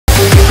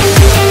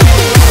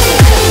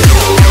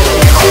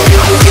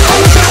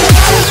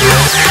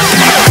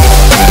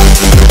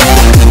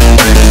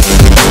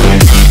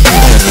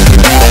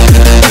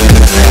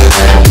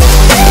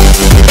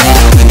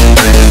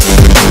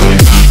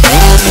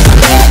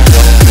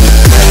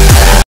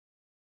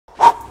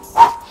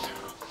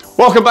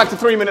Welcome back to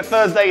 3-Minute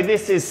Thursday.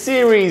 This is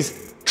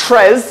series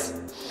 3,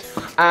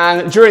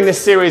 and during this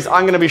series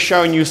I'm going to be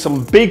showing you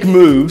some big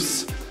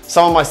moves,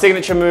 some of my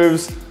signature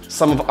moves,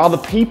 some of other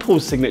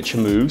people's signature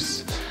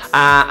moves,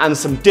 and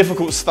some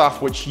difficult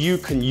stuff which you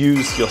can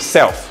use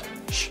yourself.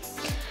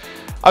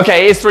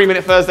 Okay, it is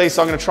 3-Minute Thursday,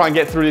 so I'm going to try and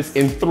get through this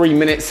in 3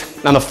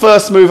 minutes. Now the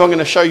first move I'm going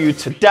to show you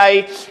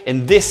today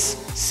in this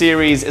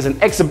series is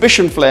an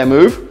exhibition flair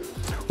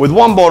move with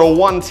one bottle,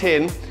 one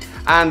tin,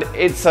 and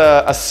it's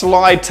a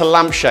slide to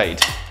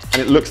lampshade,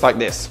 and it looks like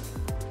this.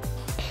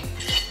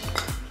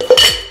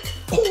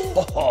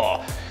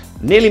 Oh,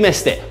 nearly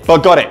missed it,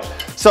 but got it.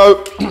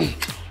 So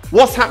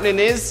what's happening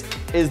is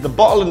the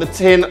bottle and the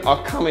tin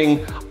are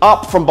coming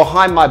up from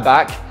behind my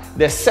back.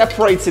 They're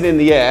separated in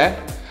the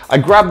air. I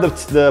grab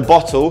the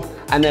bottle,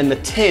 and then the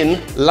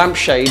tin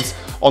lampshades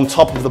on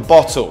top of the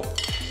bottle.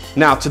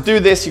 Now to do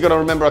this, you've got to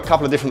remember a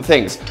couple of different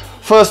things.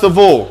 First of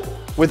all,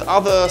 with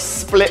other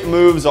split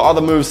moves or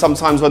other moves,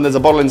 sometimes when there's a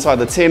bottle inside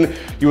the tin,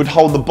 you would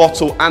hold the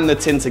bottle and the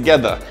tin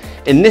together.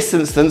 In this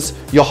instance,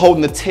 you're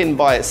holding the tin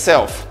by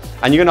itself,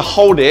 and you're going to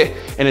hold it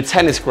in a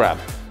tennis grab.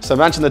 So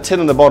imagine the tin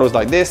and the bottle is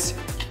like this,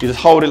 you just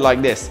hold it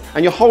like this,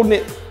 and you're holding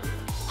it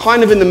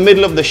kind of in the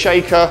middle of the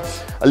shaker,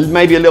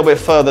 maybe a little bit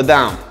further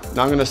down.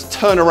 Now I'm going to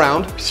turn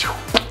around.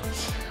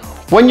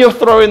 When you're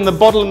throwing the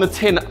bottle and the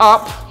tin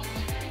up,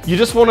 you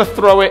just want to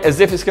throw it as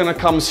if it's going to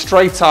come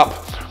straight up,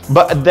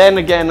 but then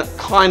again,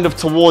 kind of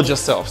towards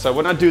yourself. So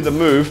when I do the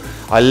move,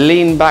 I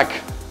lean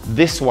back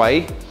this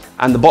way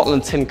and the bottle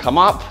and tin come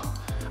up,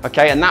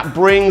 okay? And that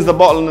brings the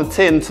bottle and the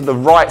tin to the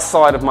right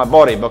side of my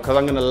body because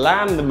I'm gonna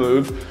land the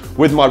move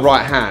with my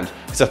right hand.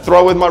 It's a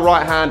throw with my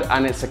right hand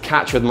and it's a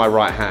catch with my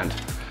right hand.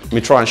 Let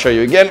me try and show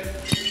you again.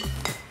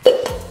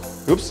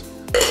 Oops.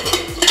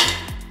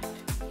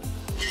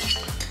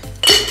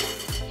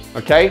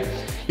 Okay?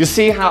 You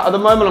see how at the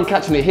moment I'm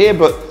catching it here,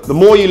 but the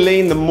more you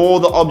lean, the more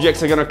the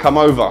objects are going to come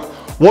over.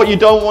 What you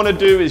don't want to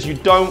do is you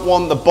don't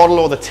want the bottle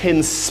or the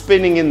tin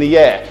spinning in the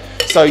air.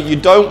 So you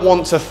don't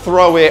want to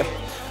throw it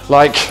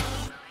like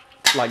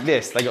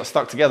this. They got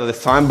stuck together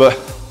this time,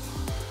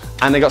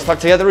 and they got stuck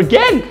together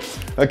again.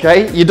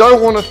 Okay, you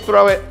don't want to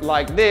throw it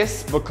like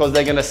this because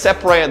they're going to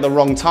separate at the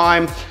wrong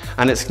time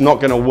and it's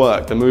not going to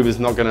work. The move is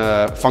not going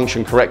to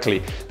function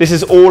correctly. This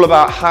is all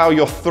about how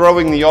you're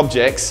throwing the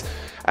objects.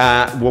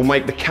 Will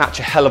make the catch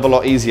a hell of a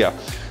lot easier.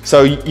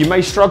 So you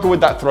may struggle with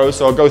that throw,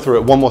 so I'll go through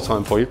it one more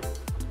time for you.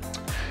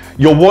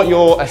 What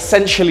you're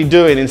essentially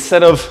doing,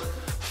 instead of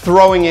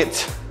throwing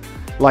it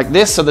like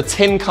this, so the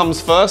tin comes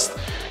first,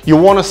 you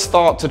want to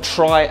start to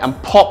try and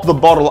pop the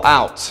bottle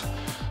out.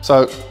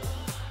 So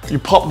you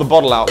pop the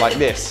bottle out like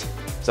this.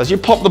 So as you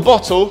pop the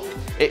bottle,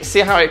 see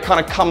how it kind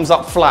of comes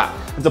up flat.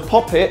 And to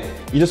pop it,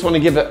 you just want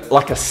to give it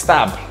like a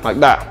stab, like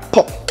that.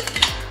 Pop.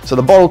 So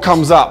the bottle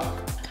comes up.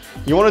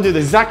 You want to do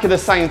exactly the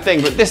same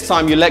thing, but this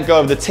time you let go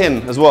of the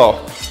tin as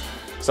well.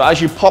 So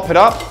as you pop it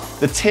up,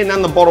 the tin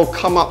and the bottle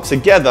come up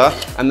together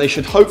and they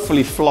should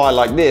hopefully fly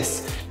like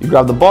this. You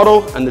grab the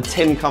bottle and the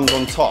tin comes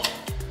on top.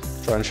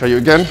 Try and show you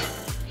again.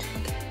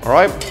 All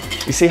right,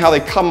 you see how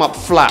they come up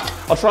flat.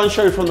 I'll try and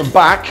show you from the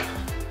back.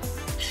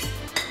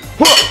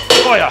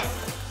 Oh yeah.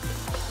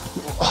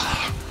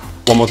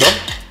 One more time.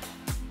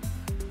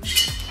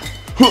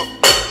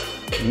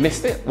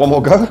 Missed it, one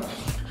more go.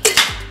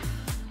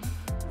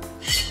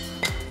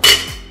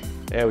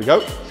 There we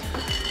go.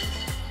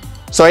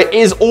 So it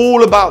is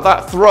all about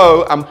that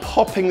throw and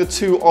popping the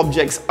two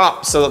objects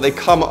up so that they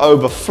come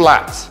over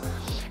flat.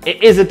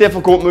 It is a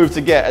difficult move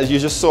to get, as you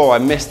just saw. I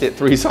missed it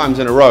 3 times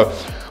in a row,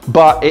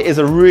 but it is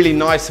a really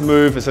nice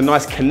move. It's a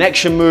nice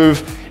connection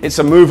move. It's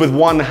a move with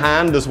one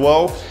hand as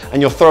well,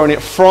 and you're throwing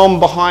it from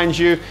behind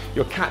you.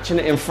 You're catching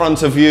it in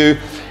front of you.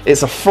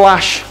 It's a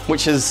flash,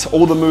 which is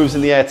all the moves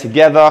in the air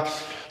together.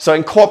 So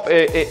it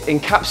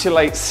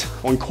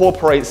encapsulates or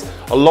incorporates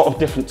a lot of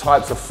different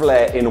types of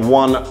flair in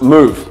one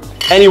move.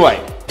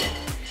 Anyway,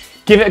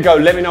 give it a go.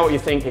 Let me know what you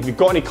think. If you've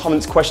got any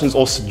comments, questions,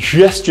 or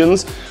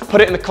suggestions, put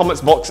it in the comments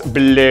box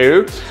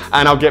below,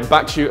 and I'll get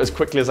back to you as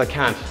quickly as I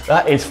can.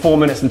 That is 4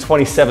 minutes and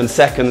 27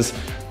 seconds.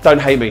 Don't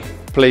hate me,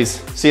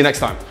 please. See you next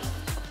time.